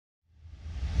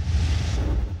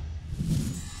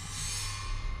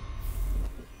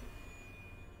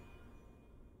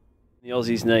The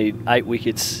Aussies need 8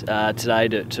 wickets today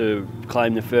to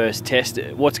claim the first test.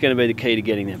 What's going to be the key to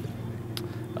getting them?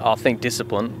 I think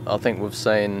discipline. I think we've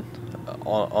seen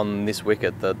on this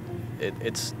wicket that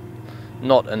it's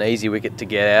not an easy wicket to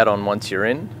get out on once you're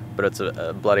in, but it's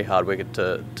a bloody hard wicket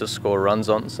to score runs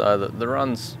on. So the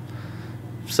runs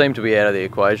seem to be out of the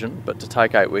equation, but to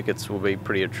take 8 wickets will be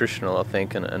pretty attritional, I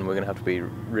think, and we're going to have to be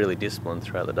really disciplined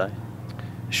throughout the day.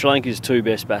 Sri Lanka's 2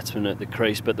 best batsmen at the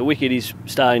crease, but the wicket is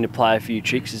starting to play a few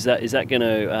tricks. Is that going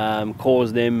to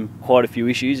cause them quite a few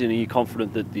issues, and are you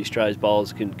confident that the Australia's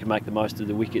bowlers can make the most of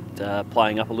the wicket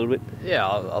playing up a little bit? Yeah,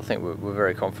 I think we're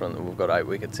very confident that we've got 8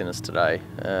 wickets in us today.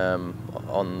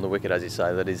 On the wicket, as you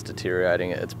say, that is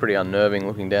deteriorating. It's pretty unnerving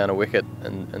looking down a wicket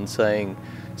and seeing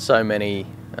so many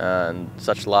and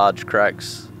such large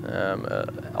cracks.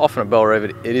 Often a bowler,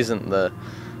 it isn't the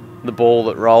ball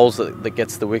that rolls that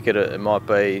gets the wicket. It might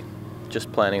be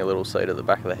just planting a little seed at the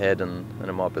back of the head, and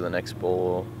it might be the next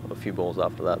ball or a few balls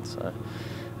after that. So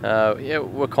yeah,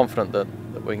 we're confident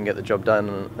that we can get the job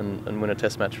done and win a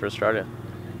test match for Australia.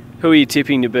 Who are you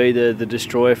tipping to be the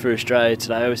destroyer for Australia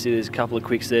today? Obviously there's a couple of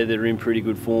quicks there that are in pretty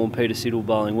good form. Peter Siddle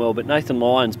bowling well, but Nathan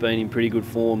Lyon's been in pretty good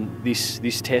form this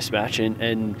test match,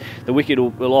 and the wicket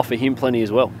will offer him plenty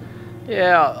as well.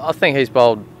 Yeah, I think he's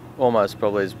bowled almost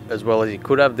probably as well as he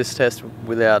could have this test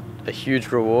without a huge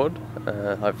reward.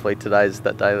 Hopefully today's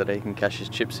that day that he can cash his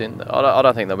chips in. I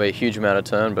don't think there'll be a huge amount of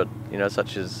turn, but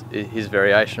such as his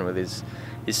variation with his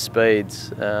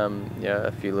speeds,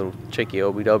 a few little cheeky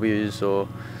LBWs or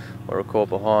a caught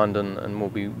behind, and we'll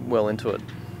be well into it.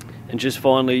 And just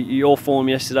finally, your form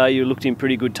yesterday, you looked in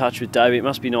pretty good touch with David. It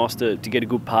must be nice to get a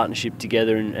good partnership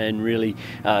together and really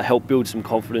help build some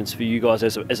confidence for you guys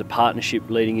as a partnership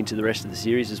leading into the rest of the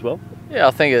series as well. Yeah,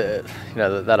 I think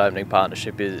that opening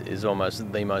partnership is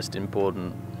almost the most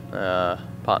important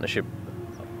partnership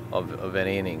of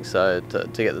any innings. So to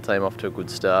get the team off to a good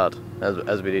start,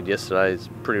 as we did yesterday, is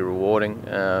pretty rewarding.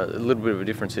 A little bit of a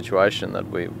different situation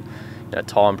that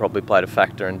time probably played a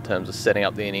factor in terms of setting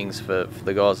up the innings for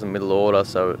the guys in the middle order,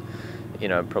 so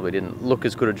probably didn't look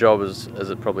as good a job as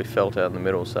it probably felt out in the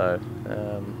middle. So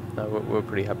we're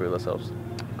pretty happy with ourselves.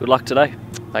 Good luck today.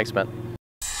 Thanks, Matt.